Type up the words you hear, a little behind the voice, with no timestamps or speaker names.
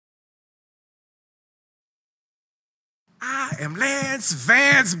I am Lance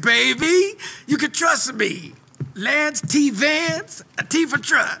Vance, baby. You can trust me. Lance T. Vance, a T for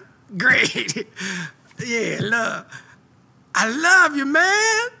truck. Great. Yeah, love. I love you,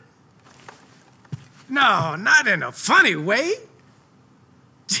 man. No, not in a funny way.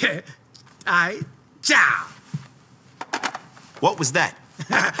 Ciao. What was that?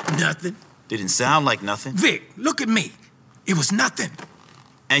 Nothing. Didn't sound like nothing. Vic, look at me. It was nothing.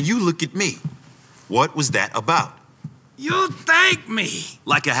 And you look at me. What was that about? You'll thank me.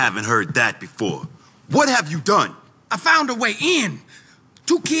 Like I haven't heard that before. What have you done? I found a way in.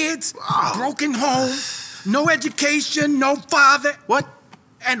 2 kids, broken home, no education, no father. What?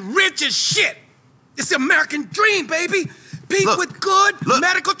 And rich as shit. It's the American dream, baby. People with good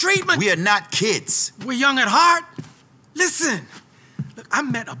medical treatment. We are not kids. We're young at heart. Listen, look, I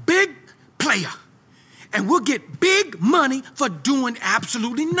met a big player. And we'll get big money for doing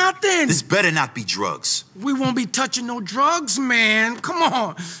absolutely nothing. This better not be drugs. We won't be touching no drugs, man. Come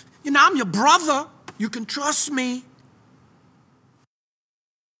on. You know, I'm your brother. You can trust me.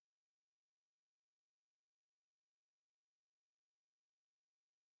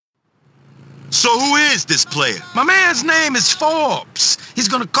 So who is this player? My man's name is Forbes. He's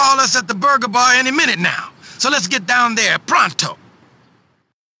gonna call us at the burger bar any minute now. So let's get down there pronto.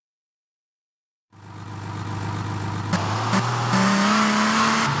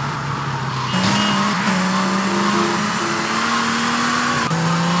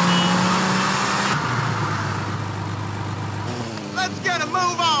 Let's get a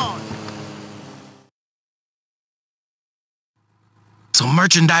move on. So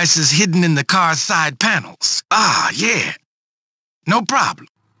merchandise is hidden in the car's side panels. Ah, yeah. No problem.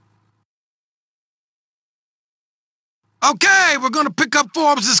 Okay, we're gonna pick up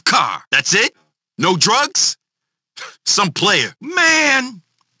Forbes' car. That's it? No drugs? Some player. Man,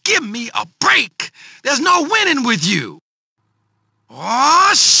 give me a break. There's no winning with you.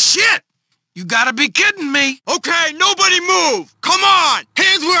 Oh, shit. You gotta be kidding me. Okay, nobody move! Come on!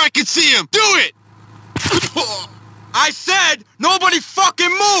 Hands where I can see him! Do it! I said, nobody fucking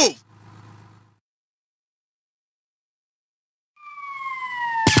move!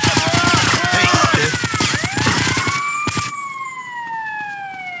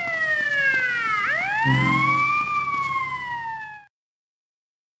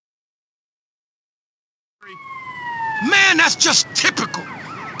 Man, that's just typical.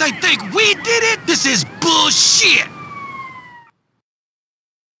 They think we did it? This is bullshit.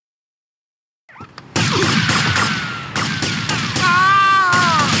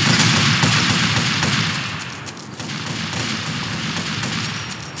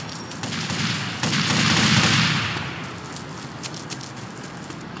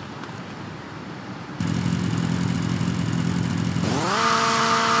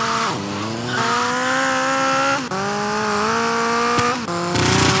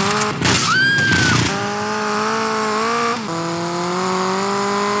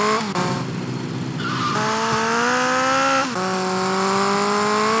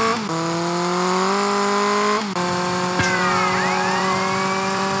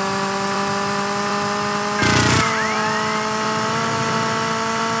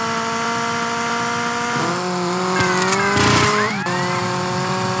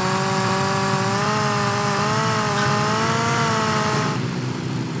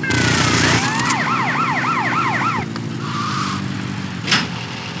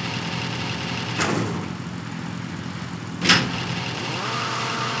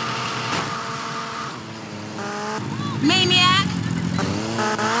 Maniac!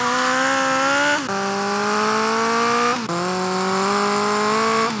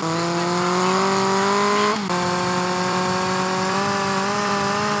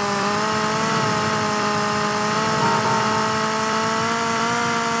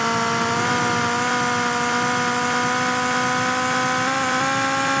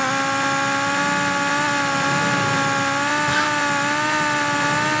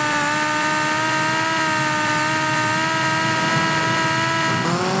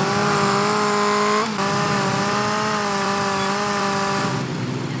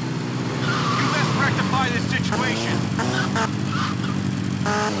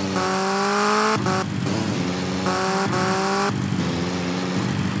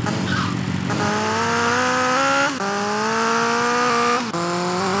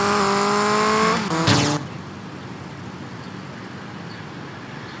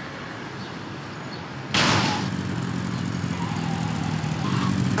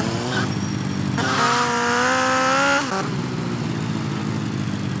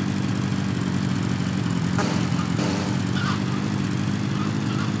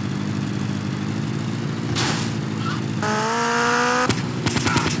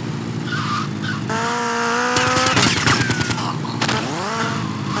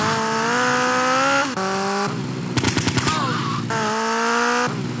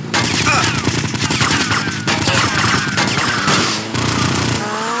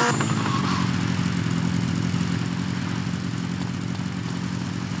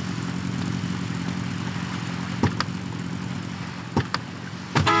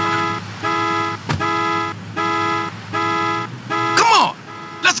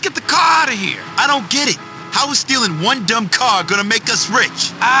 don't get it. How is stealing one dumb car gonna make us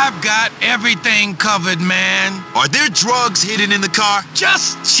rich? I've got everything covered, man. Are there drugs hidden in the car?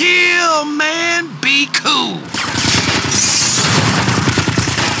 Just chill, man. Be cool.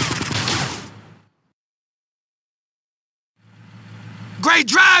 Great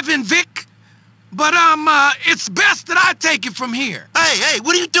driving, Vic. But, it's best that I take it from here. Hey,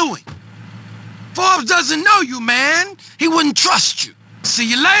 what are you doing? Forbes doesn't know you, man. He wouldn't trust you. See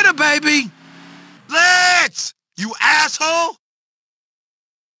you later, baby. Let's! You asshole!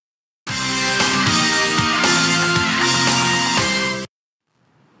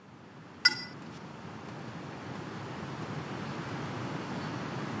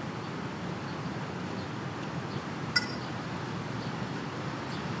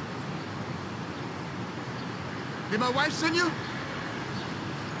 Did my wife send you?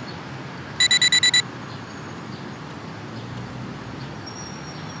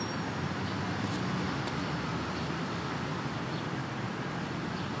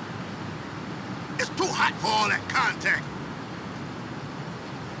 It's too hot for all that contact.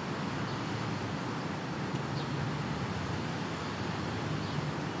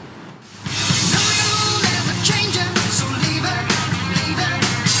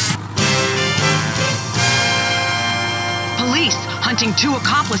 Police, hunting 2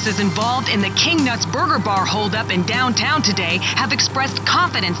 accomplices involved in the King Nuts Burger Bar holdup in downtown today, have expressed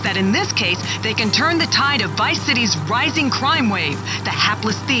confidence that in this case, they can turn the tide of Vice City's rising crime wave. The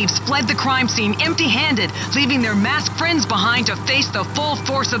hapless thieves fled the crime scene empty-handed, leaving their masked friends behind to face the full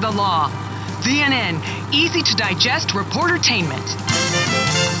force of the law. VNN, easy to digest reportertainment.